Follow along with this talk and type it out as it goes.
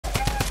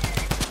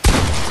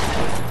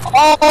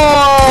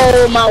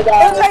Oh my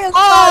god.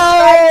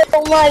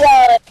 Oh my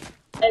god.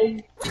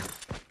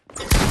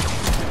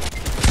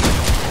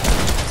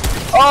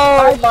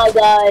 Oh my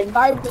god.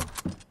 Garbage.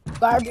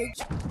 Garbage.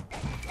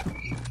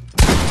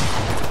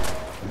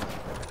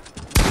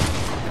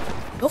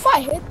 If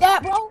I hit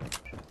that, bro.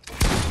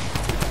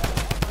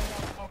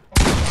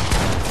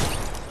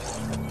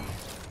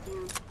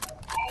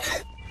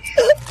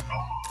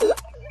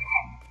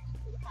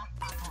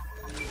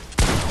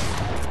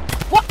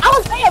 What? I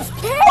was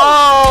AFK.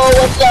 Oh,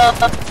 what's up?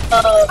 I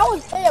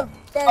was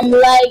AFK. I'm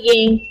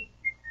lagging.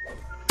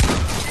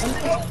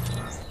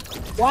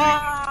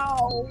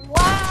 Wow.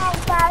 Wow,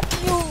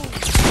 Matthew.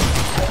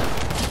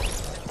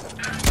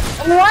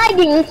 I'm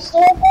lagging. It's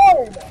so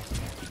hard.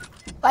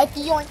 Like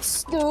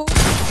yoinks, dude.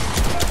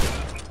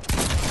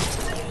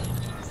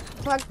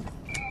 Like,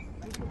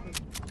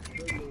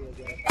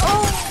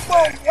 oh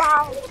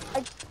wow.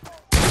 Like,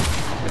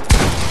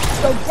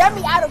 so get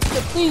me out of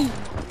here, please.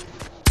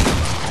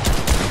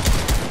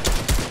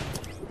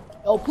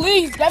 Yo,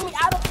 please get me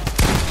out of here.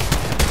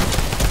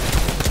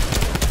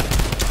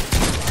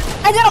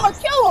 And then I'm gonna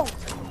kill him.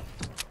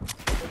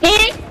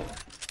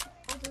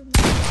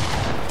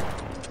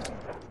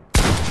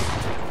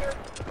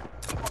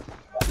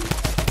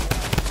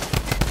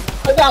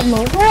 I got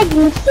my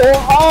lagging so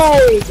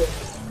hard.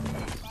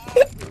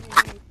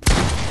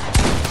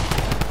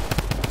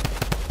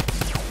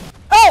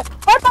 Hey,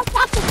 where's my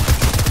shotgun?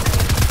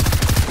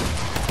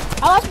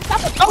 I lost my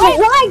shotgun. I'm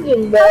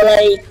lagging, but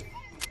like.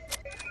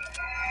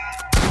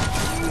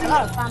 I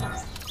gotta find it.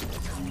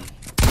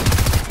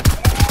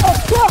 Oh,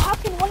 still, how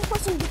can one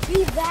person be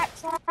that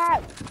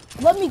trap?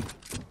 Let me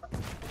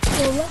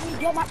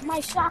get my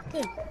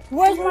shotgun.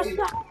 Where's my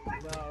shotgun?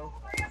 No.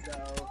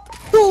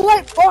 Too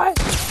late, boy.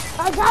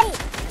 I got it.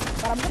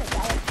 But I'm gonna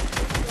die.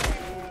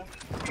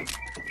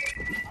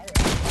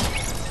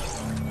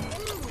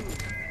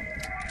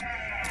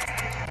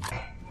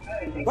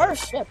 Where's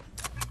ship?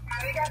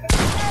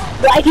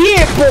 Right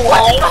here,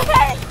 boy.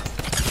 Okay.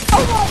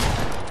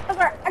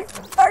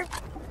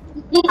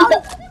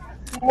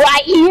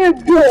 Right here,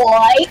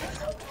 boy.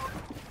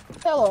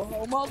 Hello,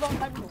 homo.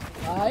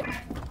 Right.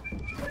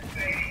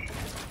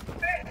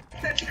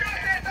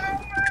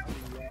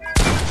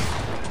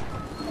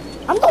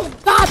 I'm going to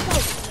God,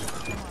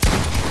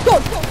 go.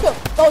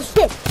 Go,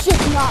 ship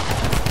not.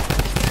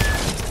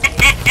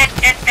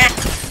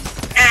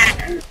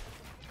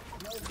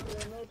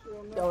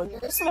 Yo,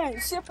 this man,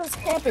 ship is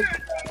camping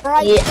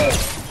right here.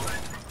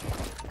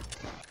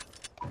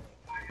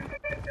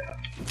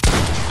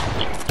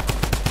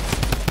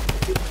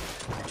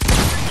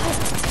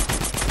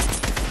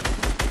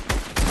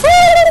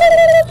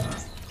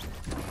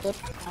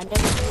 I never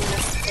knew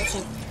this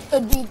person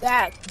could be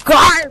that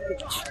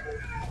garbage.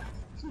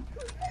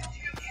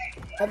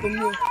 Never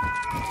knew.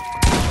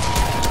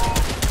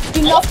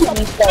 Enough of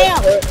me,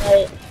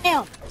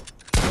 damn.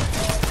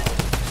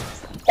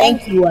 Thank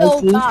you, Ike.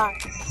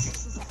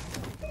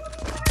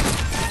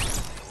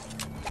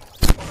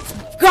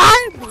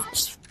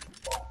 Garbage.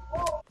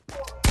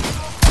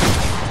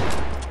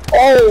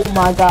 Oh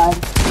my god.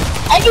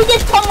 And you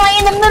just come right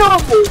in the middle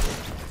of this.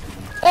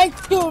 Thank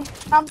you.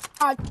 I'm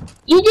not.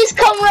 You just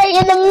come right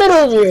in the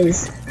middle of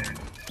this.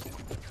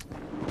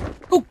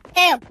 Ooh,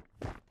 camp.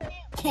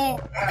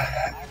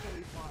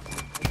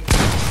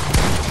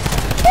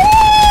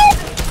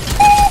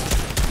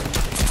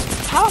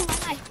 How am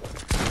I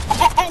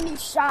at any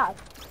shot?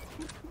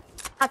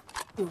 I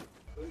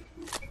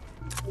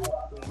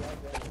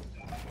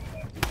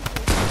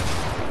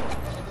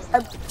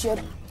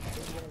should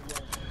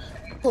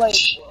play.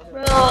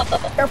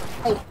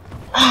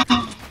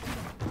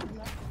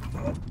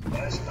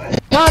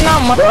 No,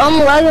 I'm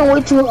lagging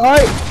way too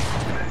hard.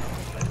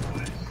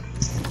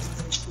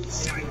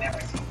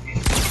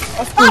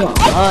 Oh my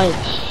god.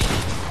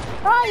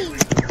 Right.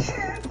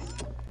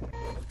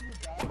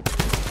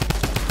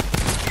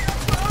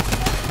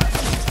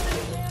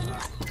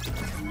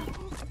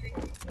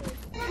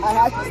 I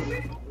have to.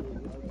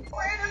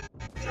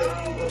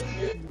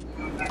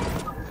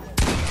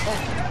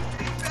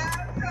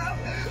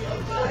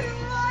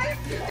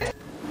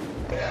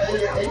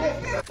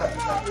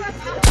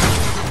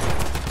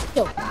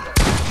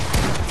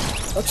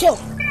 Chill.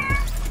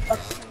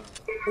 Okay.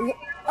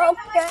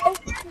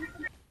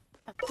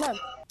 Come on.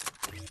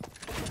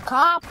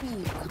 Copy.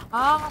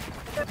 Huh?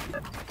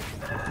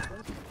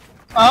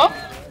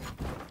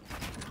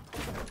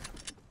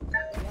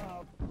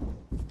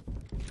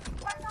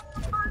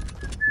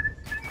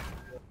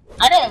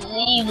 I didn't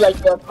leave like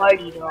the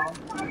party though.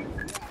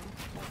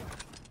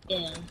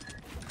 Yeah.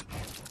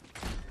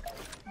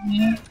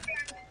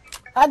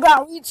 High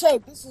ground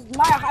reshape. This is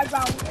my high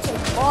ground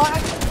reshape, boy.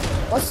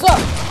 What's up?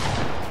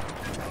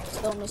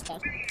 Still missed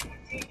that.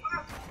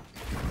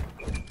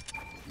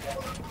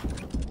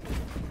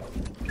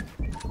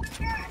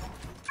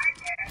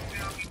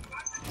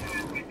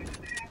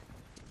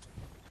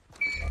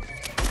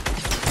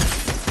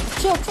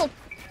 Chill.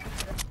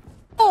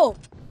 Oh.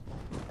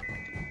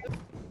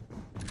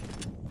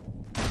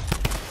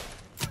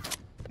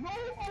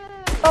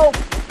 Oh,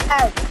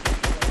 out.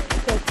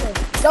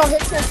 Don't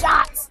hit your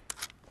shots.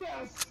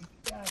 Yes.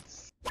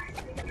 Yes.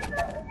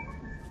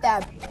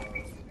 Stab.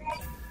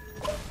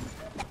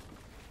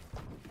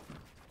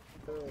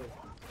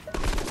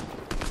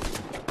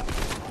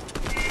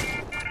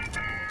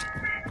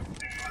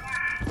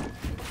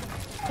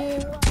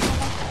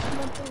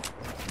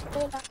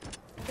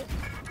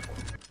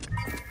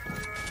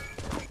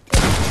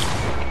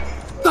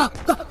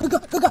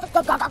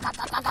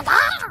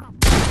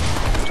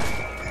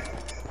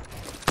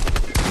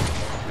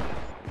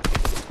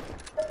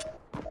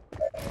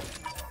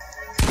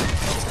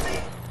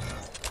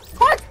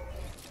 What?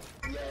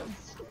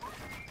 Yes.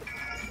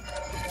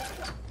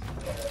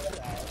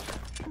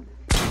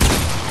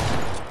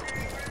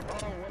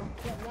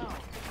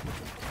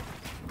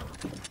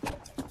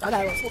 I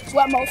gotta go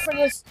sweat mode for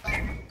this.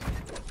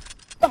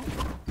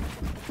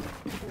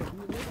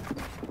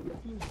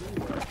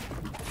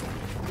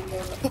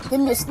 Give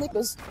me a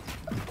Snickers.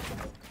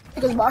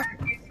 Snickers bar.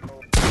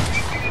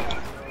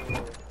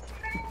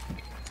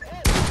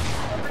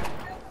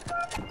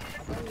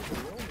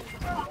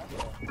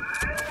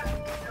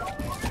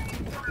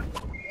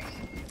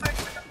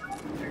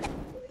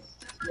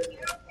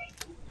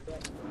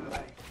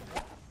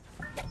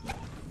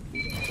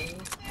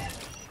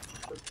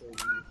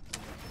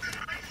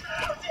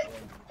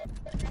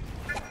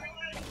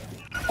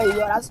 Hey,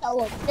 yo, that's how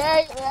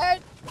okay, man.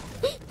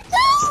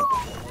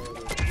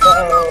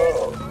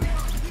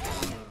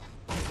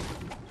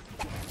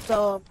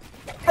 So,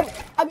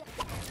 I mean,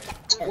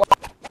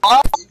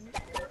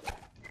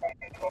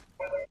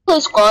 Play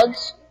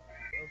squads.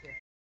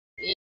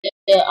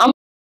 Yeah, I'm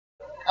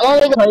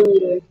only the party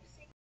leader.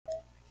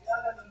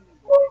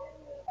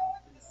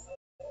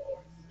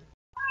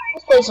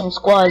 Let's play some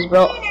squads,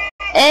 bro.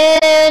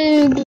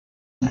 And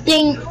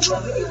thing,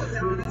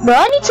 bro,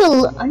 I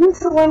need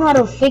to learn how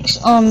to fix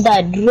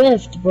that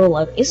drift, bro.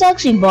 Like, it's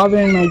actually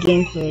bothering my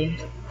gameplay.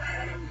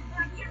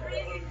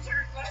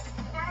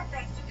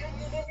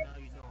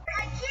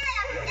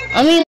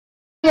 I mean,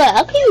 yeah,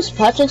 I can use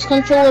Patrick's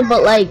controller,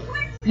 but like,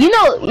 you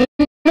know,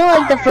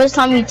 like the first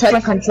time you touch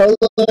my controller,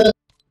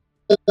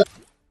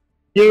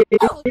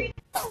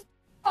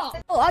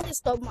 oh, I just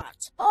stubbed my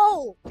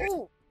toe.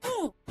 Ooh,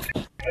 ooh.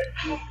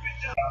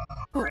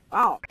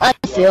 Ow. I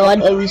feel like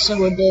every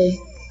single day.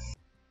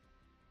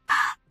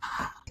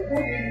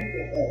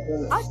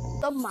 I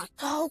stubbed my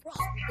toe, bro.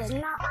 It's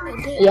not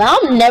good. Yeah,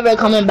 I'm never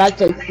coming back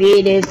to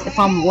creative if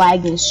I'm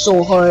lagging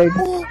so hard.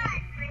 Ooh.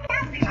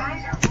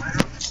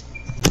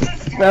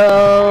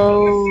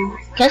 Bro,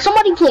 can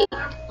somebody play?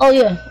 Oh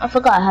yeah, I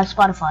forgot I have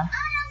Spotify.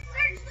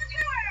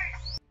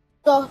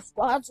 So,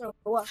 squads or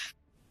what?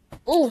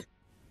 Ooh.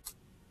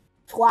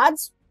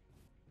 Squads?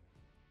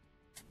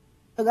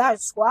 You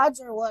got squads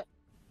or what?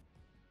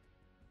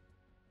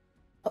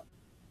 Oh.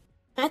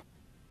 Huh?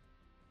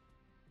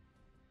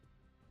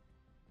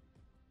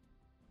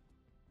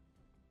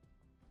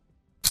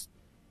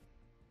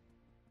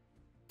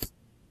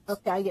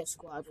 Okay, I get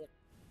squads.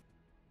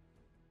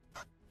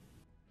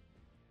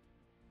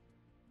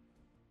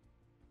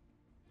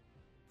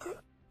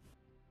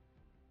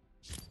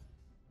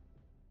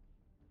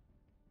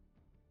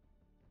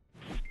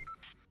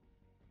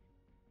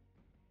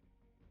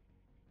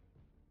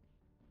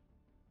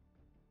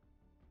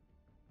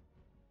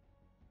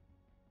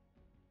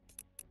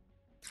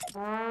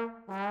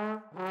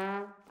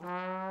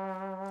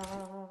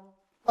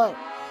 But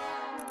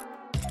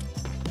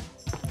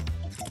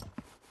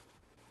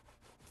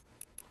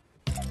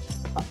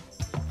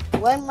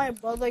when my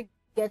brother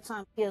gets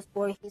on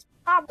PS4, he's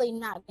probably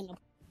not gonna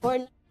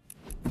play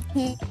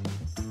Fortnite.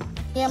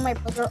 Me and my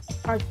brother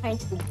are trying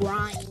to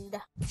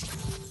grind,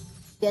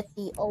 get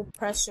the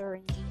oppressor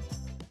in.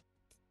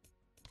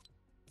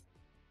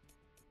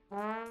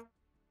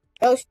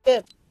 Oh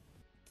shit.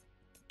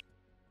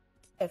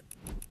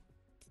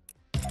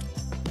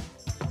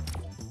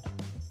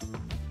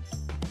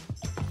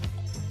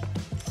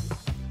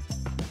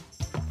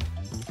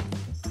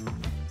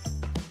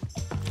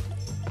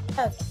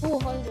 That's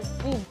 200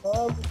 feet,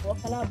 bro.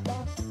 What can I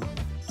buy?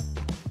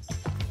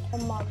 Oh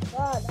my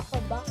god, that's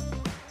a box.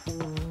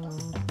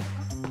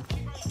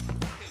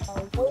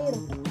 Oh, wait a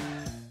minute.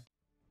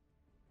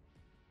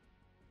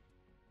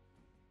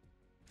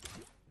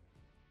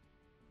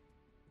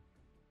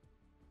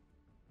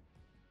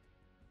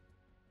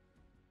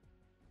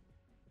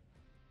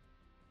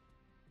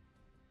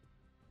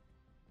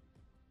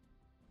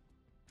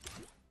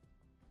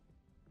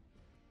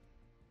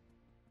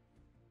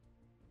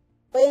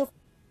 Wait,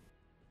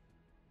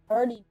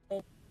 30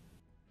 minutes.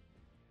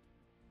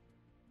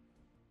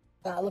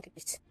 God, look at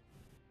this.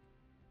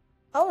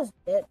 I was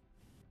dead.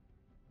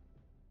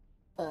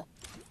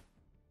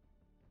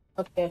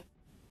 Okay.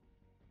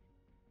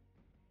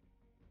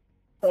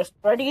 Press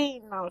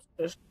 30, now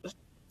it's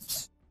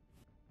just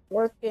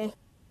working.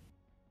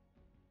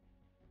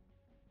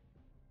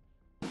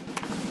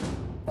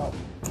 Oh.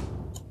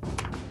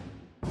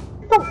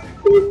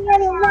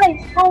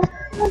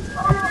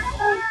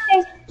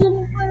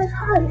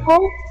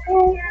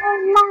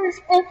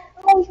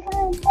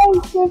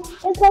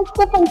 It's like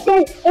different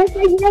shit. It's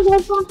like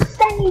niggas from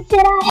Sunny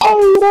shit. I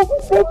hate it.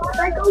 It's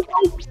like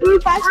okay,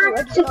 bitch,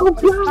 I'm sick of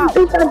blonde.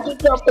 Bitch, I'm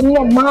dick up in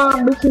your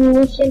mom. Bitch,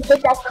 you shit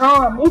that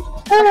calm. Bitch,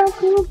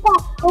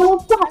 on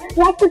the top,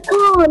 like the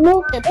calm, man.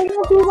 And I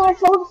do my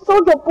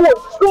soldier boy.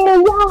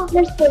 Screaming, y'all,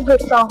 let's get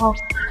this song, huh?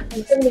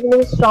 I'm sending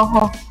this song,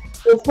 huh?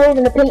 It's weird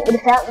in the paint with the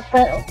fat in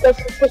front of this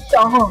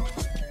song, huh?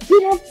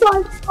 Get a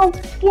start, I'm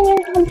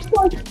scared, I'm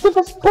stuck with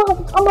a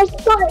spot, I'm a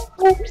start,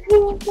 I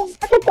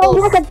can go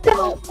like a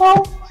dog, bro.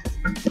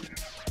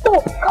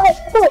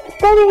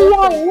 Baby,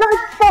 y'all, not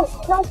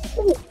stop,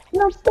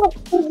 no,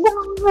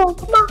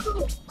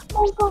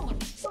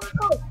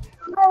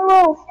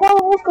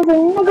 cause a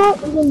nigga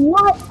is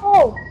not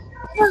home.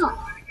 Yeah.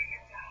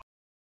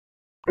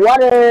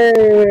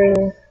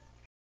 Water.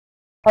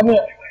 Come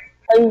here.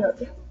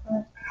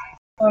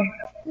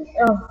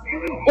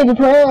 It's a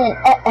twin.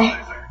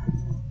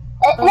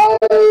 Hey,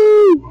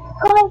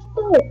 come on,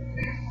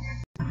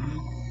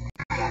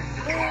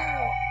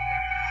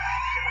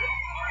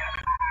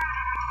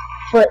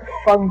 foot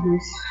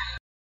fungus.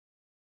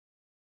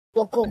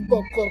 Go.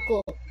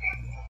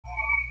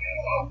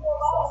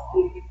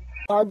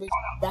 Garbage.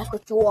 That's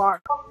what you are.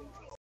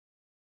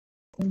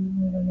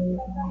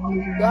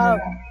 Yo,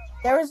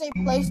 there is a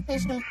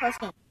PlayStation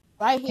person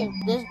right here.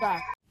 This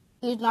guy.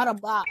 He's not a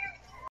bot.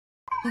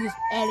 He's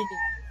editing.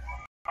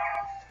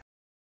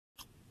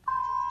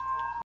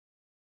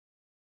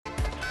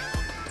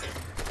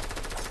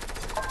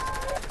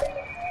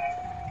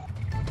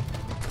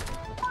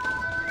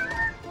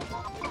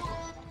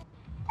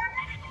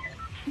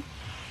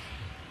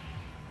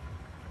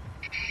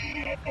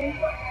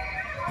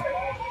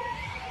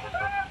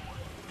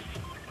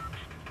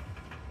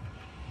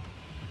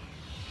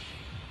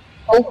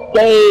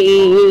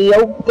 Okay.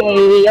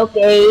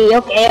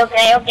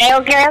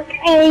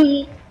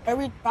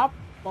 Every drop,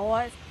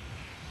 boys.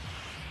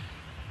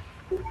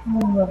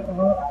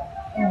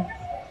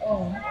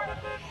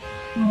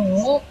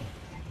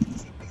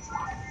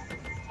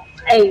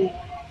 Hey.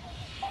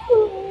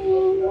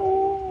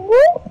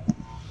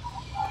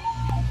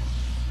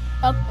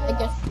 Okay, I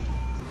guess.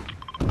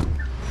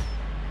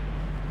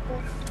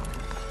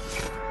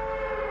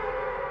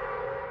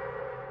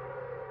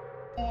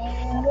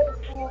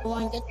 You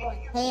want to get your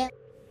hand?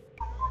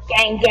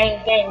 Gang.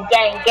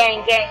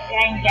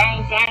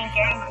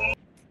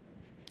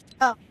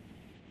 Oh,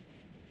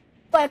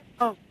 but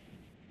huh?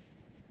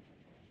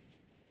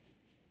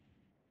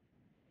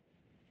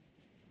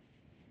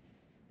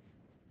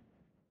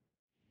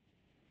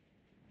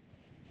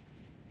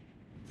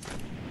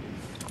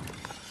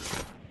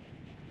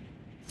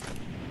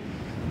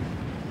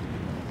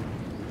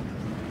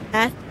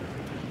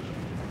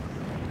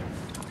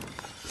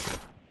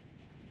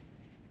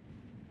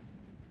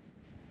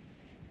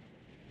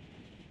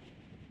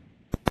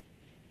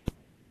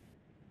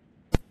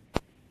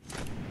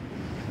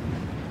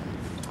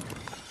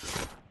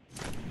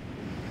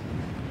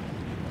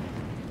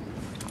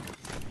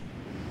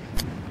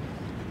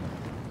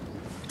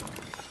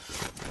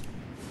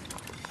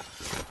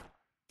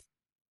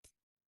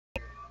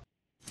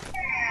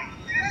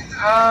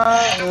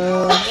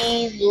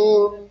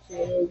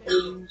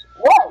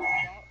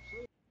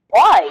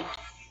 Why?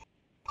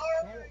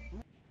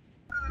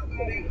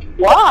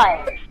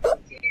 Why?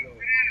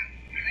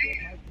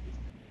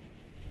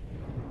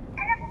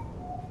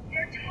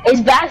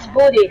 It's bass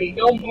booted.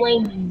 Don't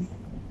blame me.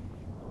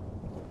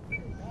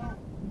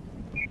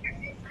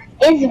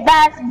 It's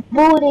bass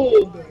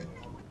booted.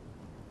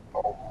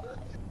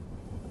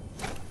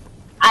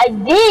 I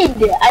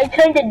did. I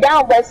turned it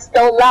down, but it's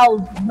still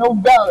loud. No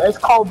doubt. It's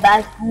called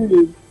bass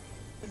booted.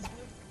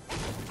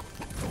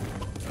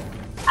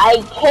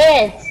 I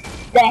can't.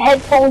 The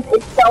headphones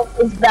itself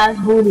is bass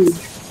booted.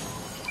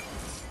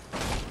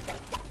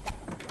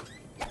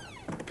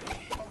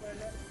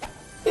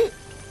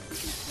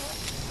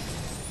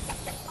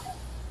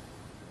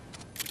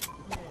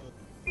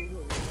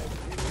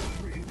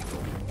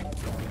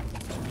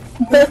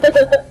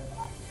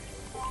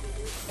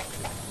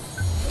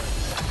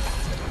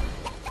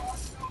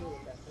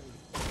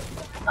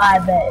 I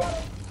bet.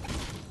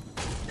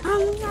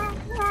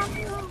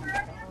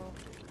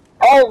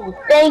 Oh,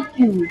 thank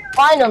you.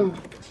 Finally.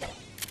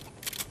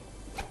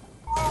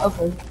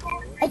 Okay.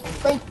 I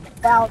think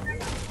about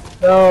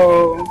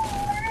No.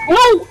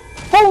 No!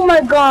 Oh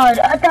my god,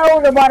 I thought I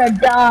was about to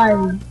die.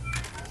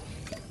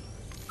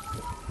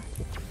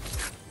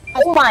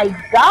 Oh my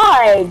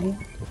god.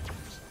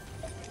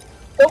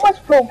 So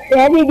much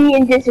profanity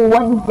in just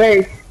one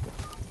verse.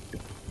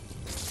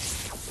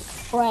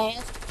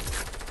 grass.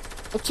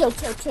 Oh, chill.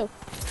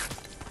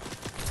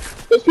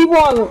 There's people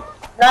on.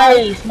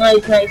 Nice. Oh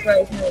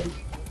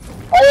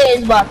yeah,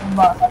 it's boss,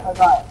 I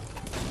forgot.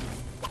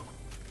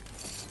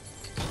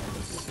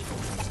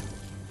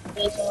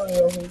 There's someone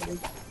over here.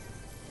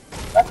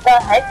 What the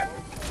heck?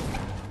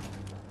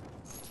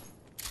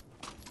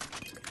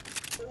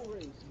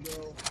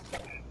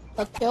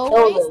 A kill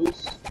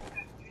race?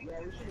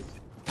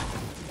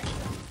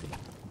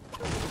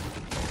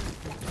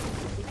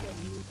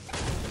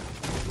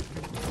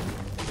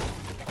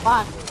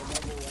 Why?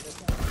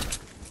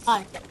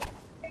 Why?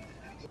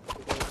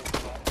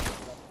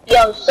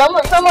 Yo, some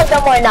of them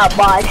are not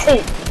bots.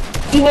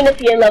 Even if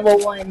you're level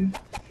 1.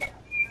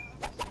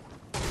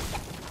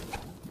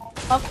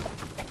 Okay.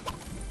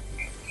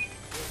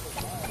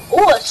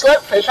 Ooh, a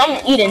slurpfish.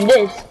 I'm eating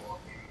this.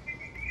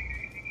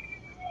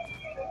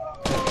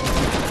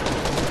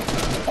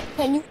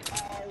 Can you?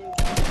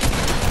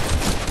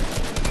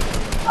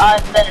 I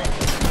bet.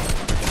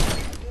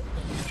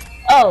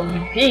 Oh,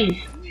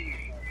 jeez.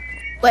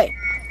 Wait,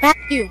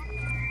 Matthew.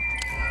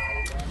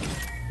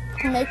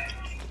 Make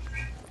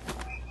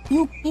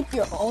you keep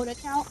your old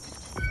account?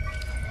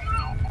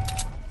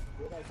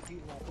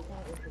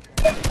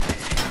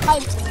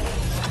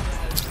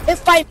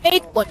 If I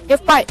made one,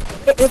 if I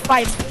made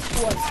one,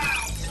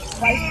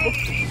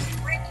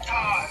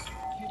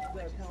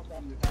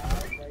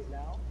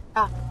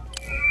 ah,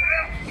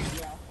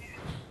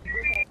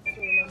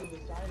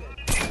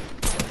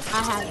 I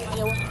have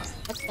no idea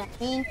what that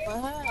means for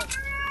her.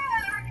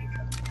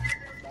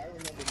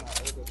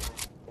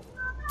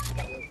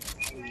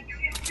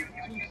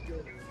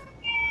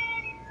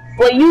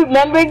 Well, you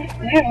remembered?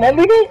 You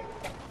remembered it?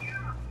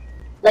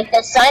 Like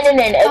the signing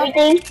and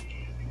everything?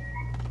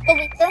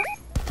 Over there?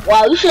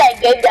 Wow, you should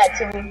have gave that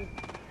to me.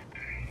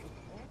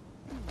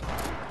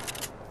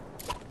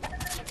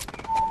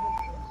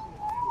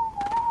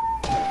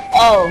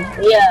 Oh,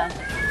 yeah.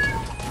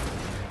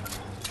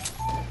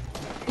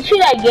 You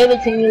should have gave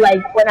it to me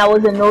like when I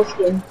was a no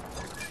skin.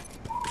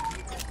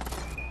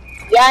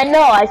 Yeah, I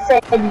know. I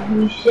said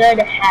you should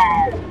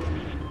have.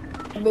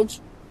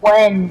 Garbage.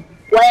 When?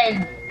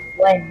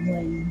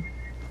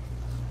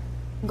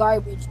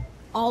 Garbage.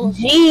 All of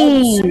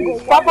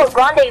Jeez, Papa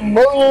Grande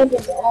bullying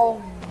his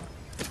own.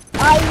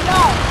 I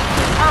know.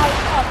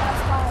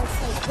 That's why I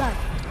say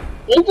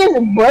garbage. He's just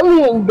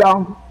bullying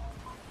them.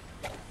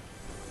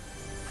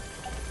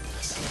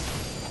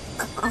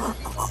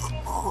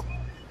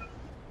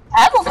 I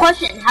have a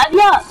question. Have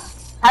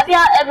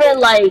y'all ever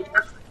like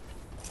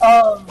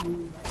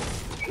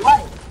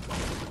what?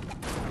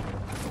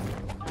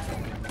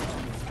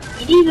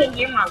 You didn't even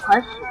hear my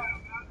question.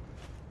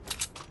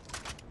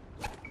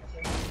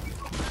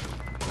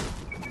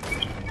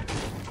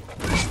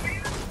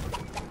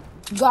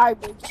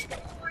 Garbage.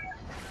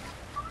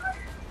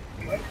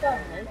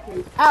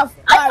 I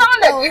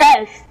found a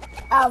chest.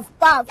 I have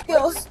 5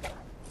 kills.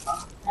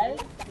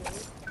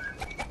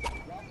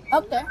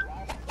 Okay.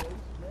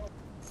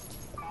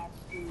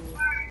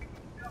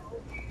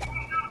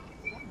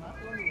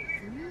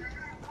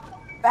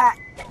 Back.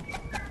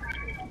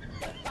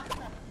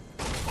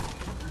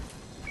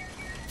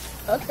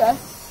 Okay.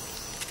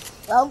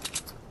 Well,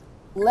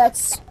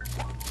 let's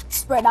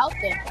spread out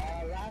then.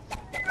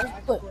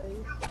 Let's put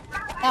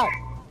out.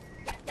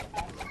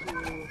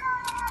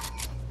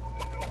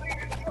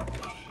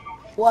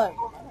 What?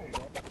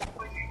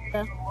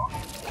 Okay.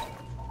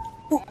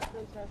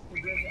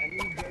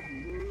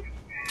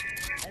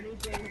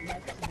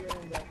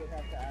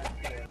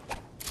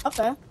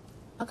 Okay.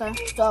 Okay.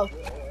 So.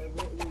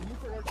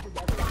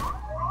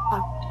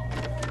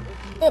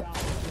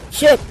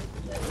 Shit.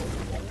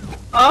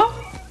 Huh?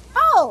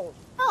 Oh.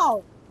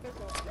 No.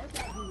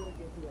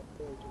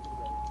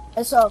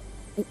 And so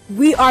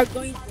we are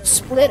going to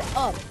split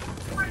up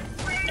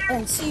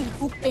and see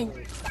who can.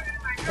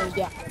 So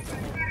yeah.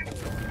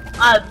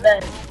 I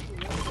bet.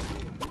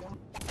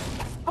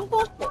 I'm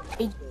going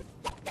to.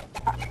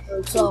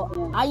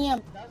 So I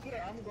am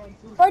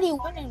pretty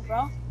winning,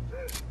 bro.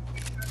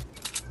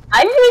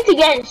 I just need to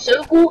get in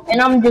circle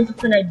and I'm just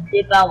gonna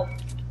dip out.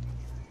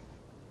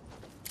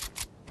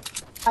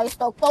 I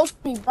so close to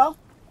me, bro.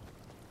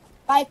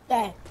 Like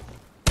that.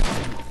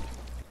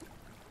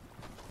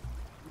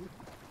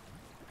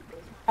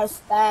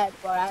 That's sad,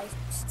 bro.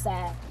 That's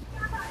sad.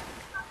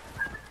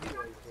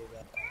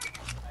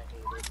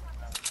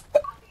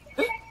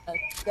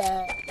 That's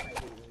sad.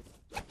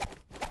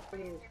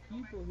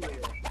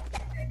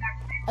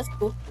 That's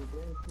cool.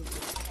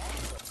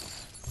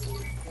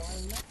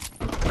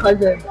 Cause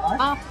they're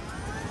not.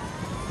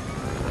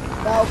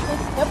 Yo,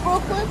 quick step real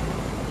quick.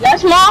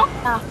 Yes, Mom?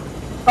 Nah.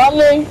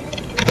 Coming.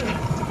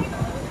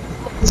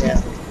 Yeah.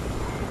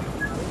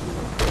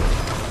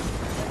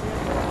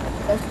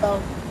 Let's go.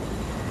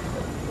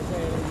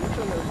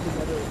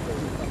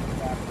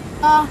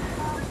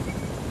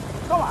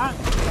 Come on.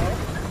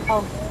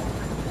 Oh.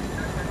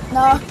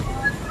 No.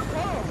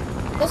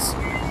 This.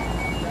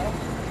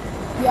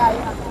 Yeah.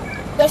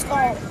 Just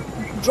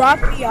drop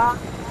me off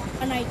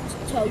and I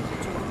tell you to.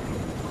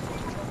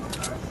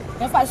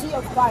 If I see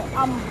a fight,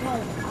 I'm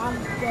going. I'm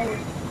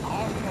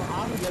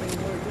getting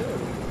more too.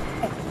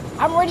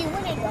 I'm already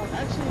winning though.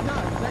 Actually, no.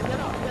 Get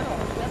off.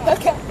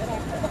 Okay.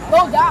 Go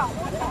down.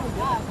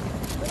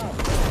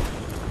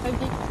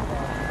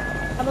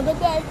 Have a good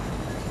day.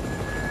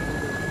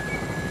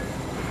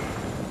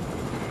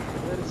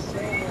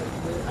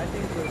 I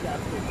think there's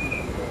actually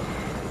people.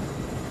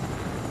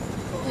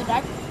 Dude,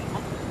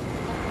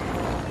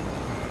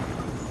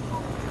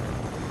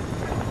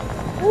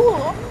 ooh,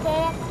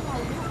 okay. I'm on my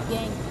loot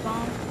gang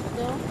bomb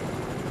still.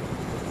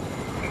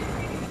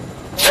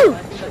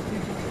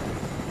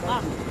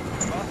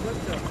 Let's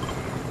go.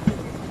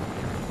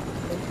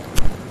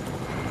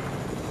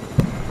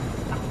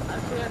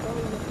 Actually, I don't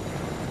even.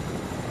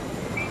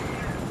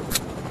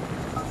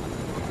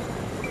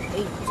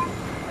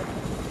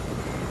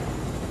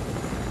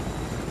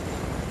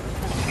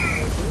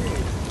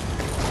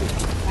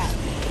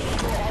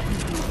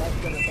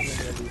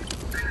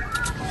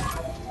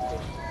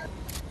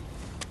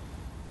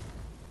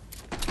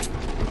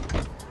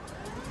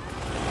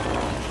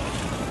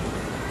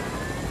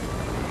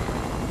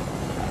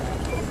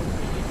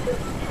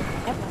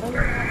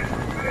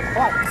 Oh,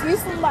 I see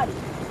somebody.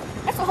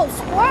 That's a whole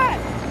squad.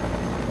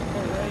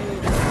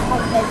 Oh,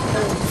 that's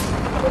good.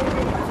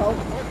 Oh.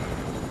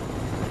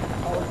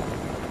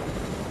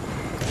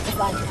 It's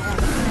like,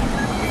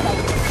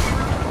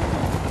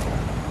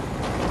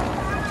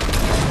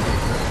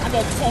 I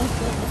get 10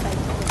 kills. It's like,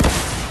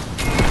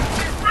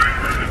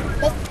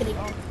 let's get it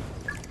on.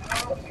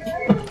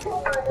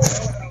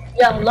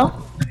 Yeah, hello?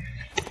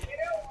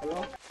 Hello?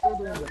 Still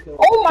doing the kill.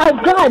 Oh my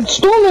god,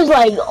 Storm is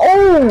like,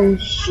 oh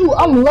shoot,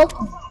 I'm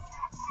lucky.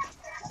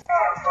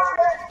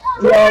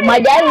 Yo, my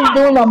dad is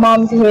doing my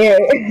mom's hair.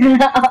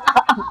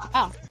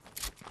 Oh.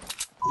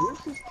 Where's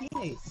his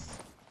teammate?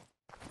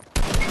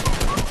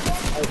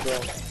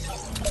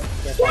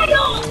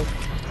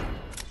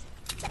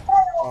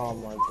 Oh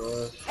my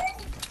gosh.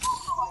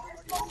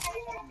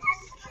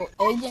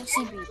 Oh,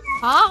 agency be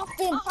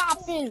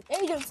popping.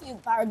 Agency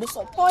is our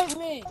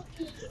disappointment.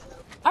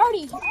 I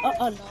already, no.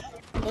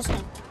 This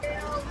one.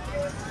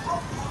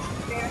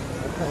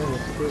 I'm playing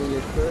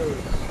mysterious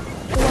birds.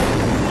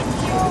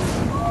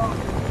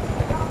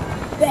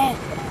 Bad.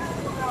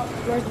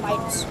 Where's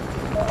Midas?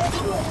 Where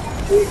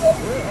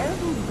are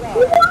these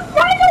guys?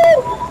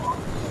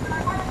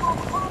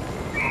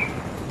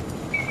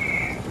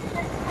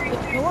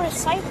 Where's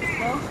Cypress,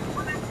 bro?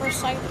 Where's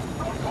Cypress?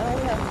 I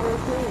only have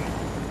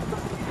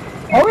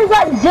 14. I always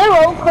got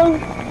 0 because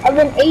I've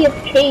been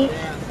AFK.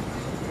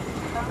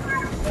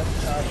 That's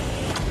tough.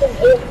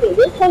 AFK.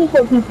 There's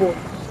 24 people.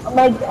 I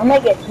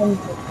might get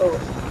 24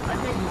 kills. I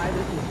think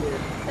Midas is here.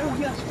 Oh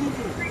yes,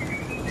 people.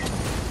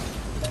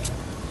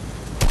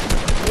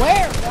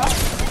 Where, bro?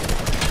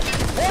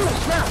 Holy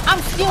snap!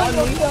 I'm stealing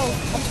your kills.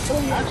 I'm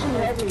stealing your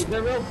Actually, kills.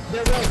 they're real.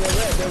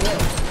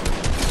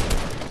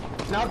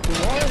 Not the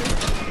one.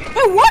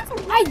 Hey, what?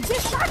 I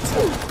just shot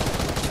you.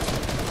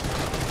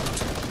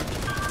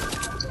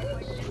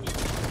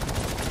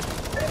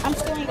 I'm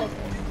stealing your kills.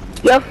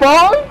 Your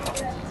phone?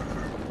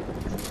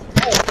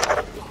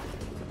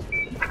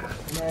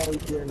 No,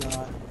 you're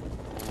not.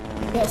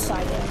 Yes, I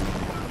am.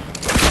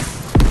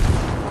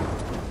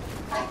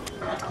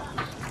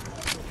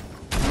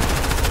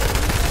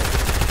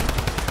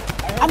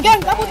 I'm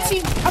getting double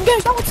team.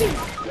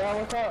 Yeah,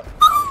 what's up?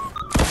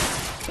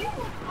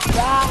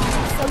 Wow.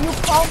 So you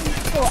called me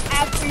to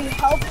actually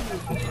help you.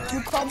 You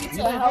called me You to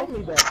didn't help help me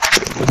though.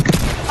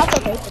 That's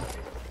okay.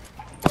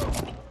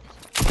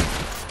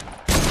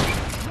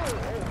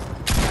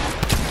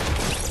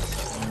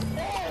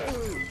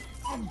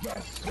 I'm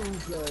just so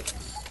good.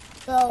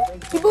 So,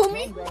 you boo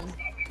me?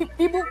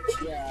 You boo me?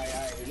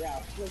 Yeah.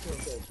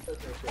 Listen.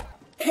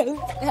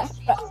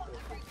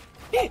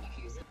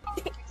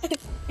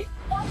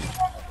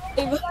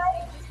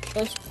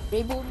 Just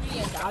dribble me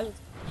and I'll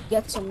just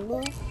get some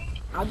loot.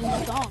 I'll just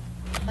be gone.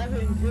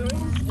 Having zeros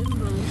in the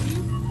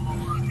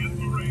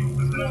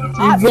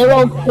lead?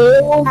 0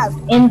 kills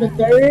in the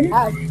third.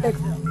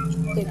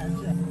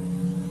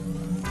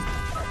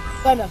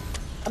 Gonna.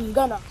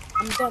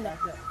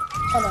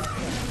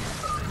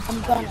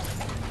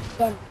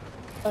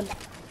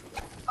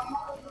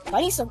 I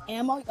need some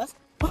ammo. That's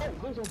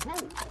There's a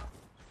boat.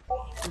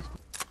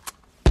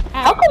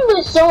 How come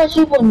there's so much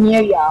people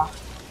near y'all?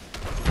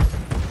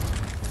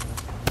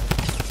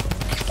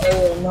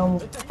 Oh, no.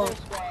 It's a whole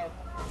squad.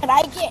 Can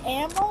I get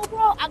ammo,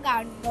 bro? I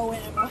got no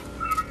ammo.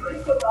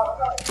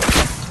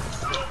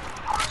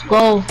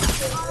 Go.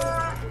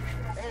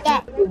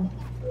 Yeah. Can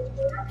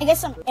I get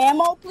some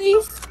ammo,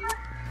 please?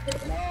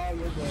 No,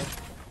 you're good.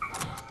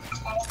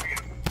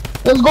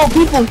 Let's go,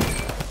 people.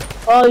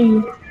 Oh,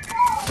 you.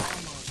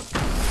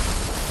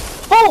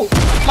 Oh,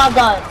 my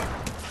God.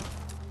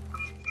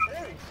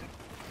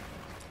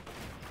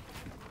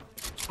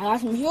 I got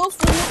some heals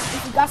for you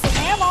if you got some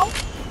ammo.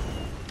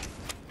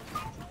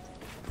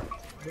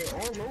 They're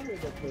all over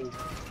the place.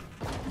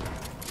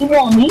 People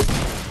on me?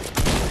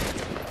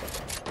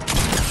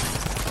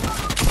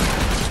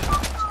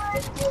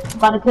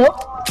 Got a kill?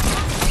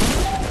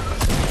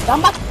 I'm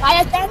about to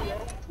fire them.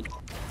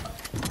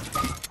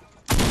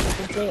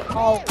 Okay,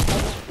 oh.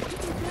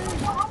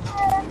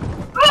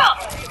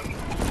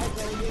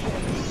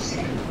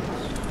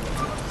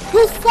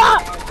 You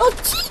suck! Oh,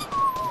 gee!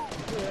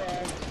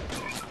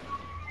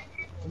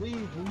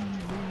 Leave.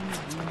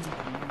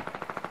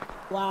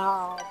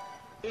 Wow.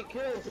 8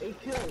 kills.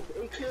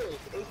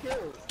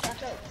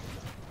 Back up.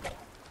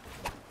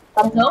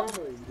 Got a kill?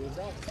 You're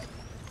done.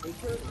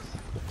 8 kills.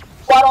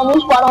 Spot on me.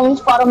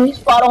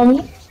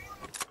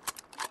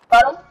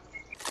 Got him?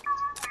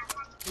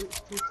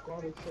 Two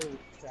squad is so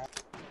trapped.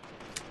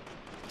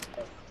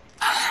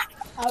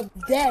 I'm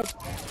dead.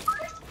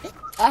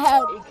 I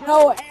had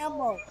no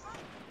ammo.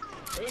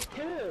 It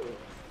too.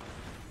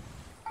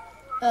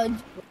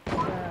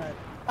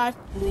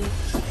 Actually,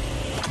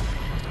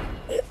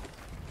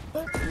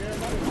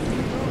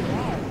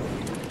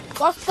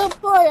 what's the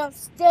point of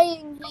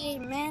staying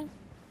here, man?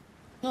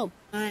 No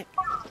point.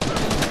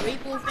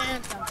 Reboot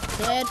fans, I'm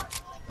dead.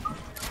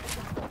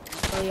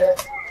 Oh yeah.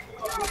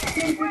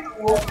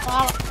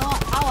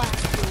 I'll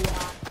actually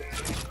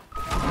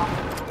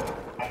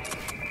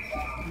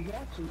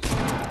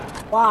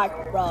watch,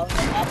 bro.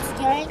 Next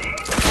game,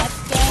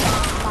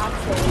 watch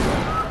for you.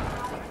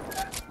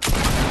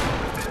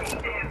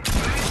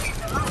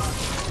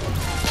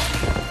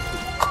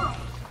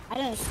 I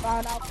didn't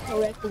start out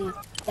correctly.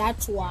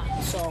 That's why.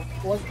 So,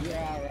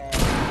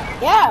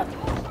 yeah.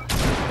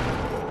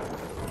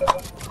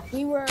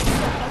 We were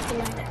supposed to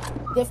land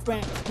at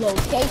different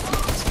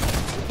locations.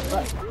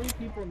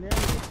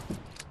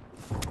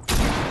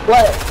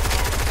 But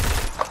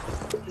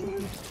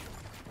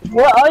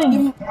What are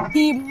you?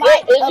 he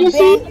might abandon you,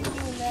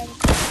 man.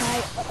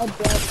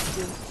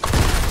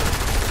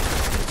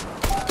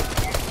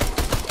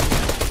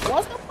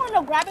 What's the point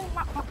of grabbing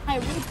my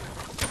reboot?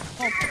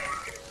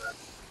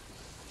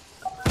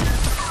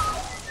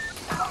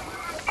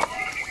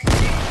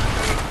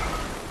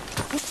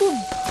 We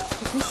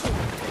should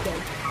go.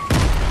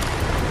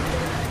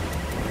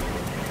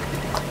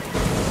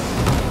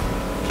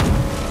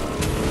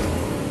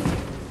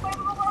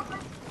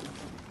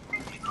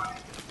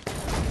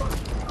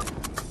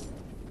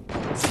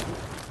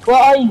 Where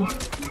are you?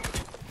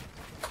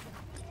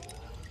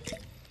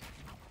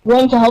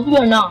 Going to help you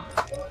or not?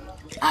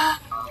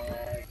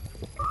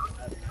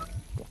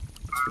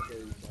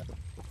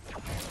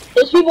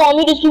 There's people on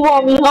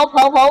me, help.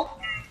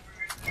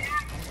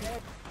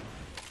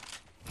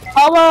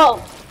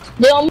 Help!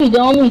 They're on me.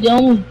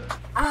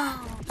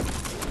 Ah.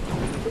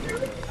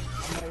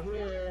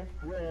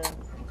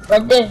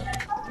 Right there,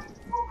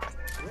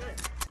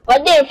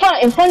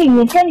 in front of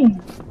you.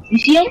 You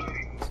see him?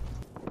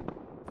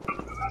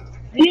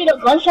 You hear the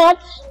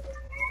gunshots?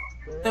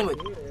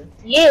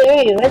 Yeah,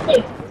 right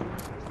there.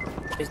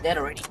 Is that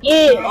already?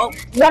 Yeah. Oh,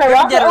 You got a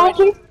rocket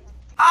launcher?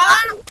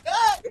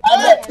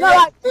 No,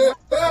 like,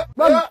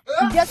 bro,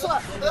 guess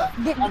what?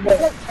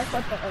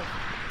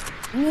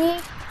 Me,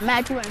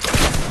 Matthew, and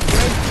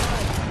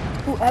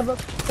whoever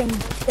can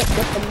get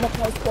the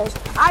most close.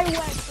 I went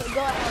to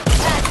go ahead and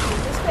Matthew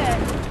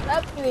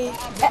left me,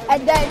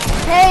 and then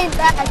came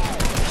back.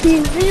 He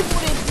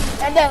rebooted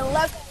me and then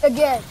left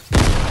again.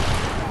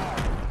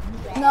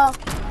 No.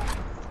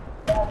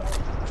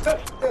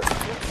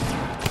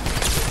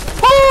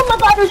 Oh my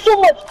god, there's so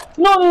much!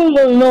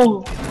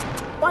 No.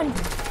 Fun.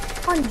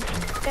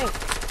 Hey.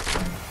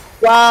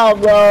 Wow,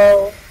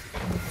 bro.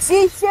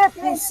 See shit,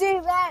 you see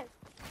that?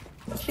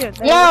 Shit,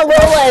 Yeah, bro,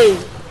 wait.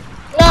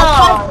 No,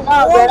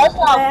 bro, that's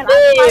not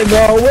fair,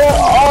 bro. Where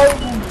are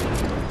you?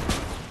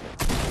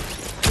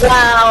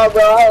 Wow,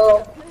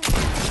 bro.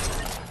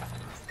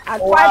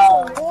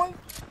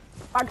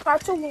 I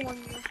tried to warn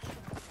you.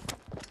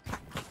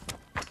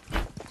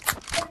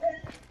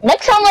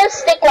 Next time, let's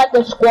stick like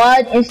a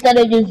squad instead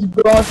of just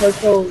going for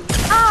kills.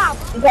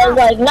 Because,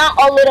 like, not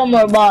all of them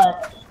are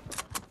bots.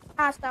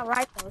 That's not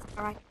right, though. It's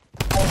not right.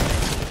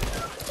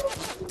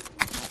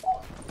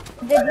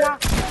 Did not.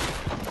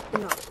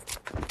 No.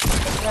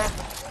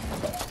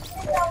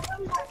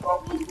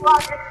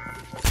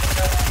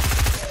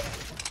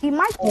 He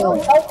might kill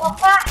you.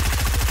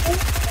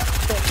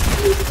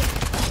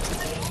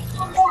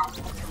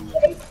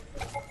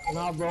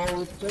 Nah, bro,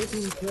 it's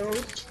 13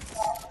 kills.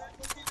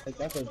 Like,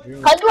 that's a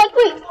dream. How do I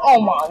quit? Oh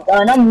my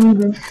god, I'm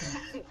leaving.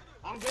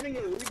 I'm getting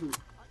it reboot.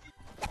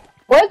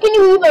 Where can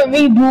you even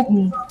reboot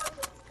me?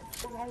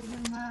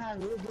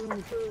 We're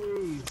doing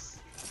kills.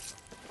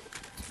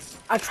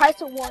 I tried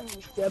to warn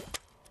you, Skip.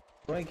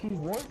 Like, he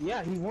won't?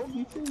 Yeah, he won't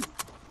be too.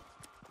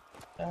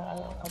 I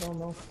don't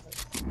know.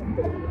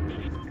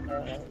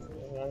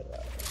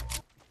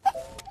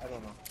 I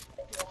don't know.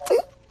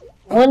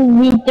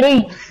 1v3.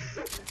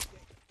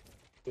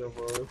 Yo,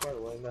 bro, we're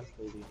probably winning that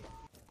stadium.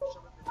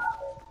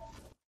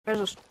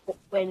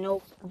 Wait,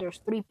 no, there's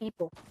 3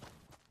 people.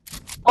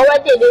 Oh,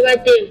 right there, they're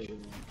right there.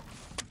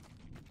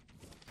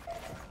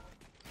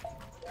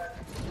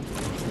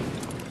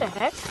 What the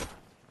heck?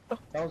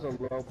 That was a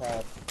low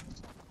pass.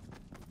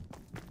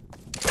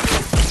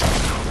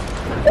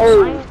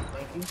 Oh.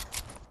 Thank you.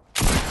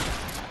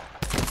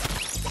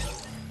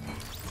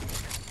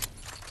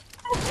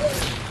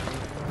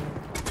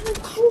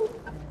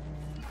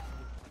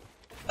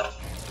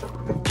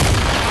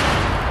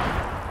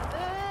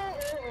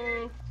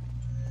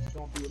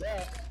 Don't do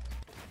that.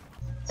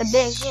 The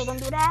big girl, don't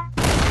do that.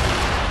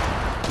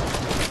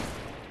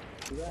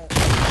 Do that.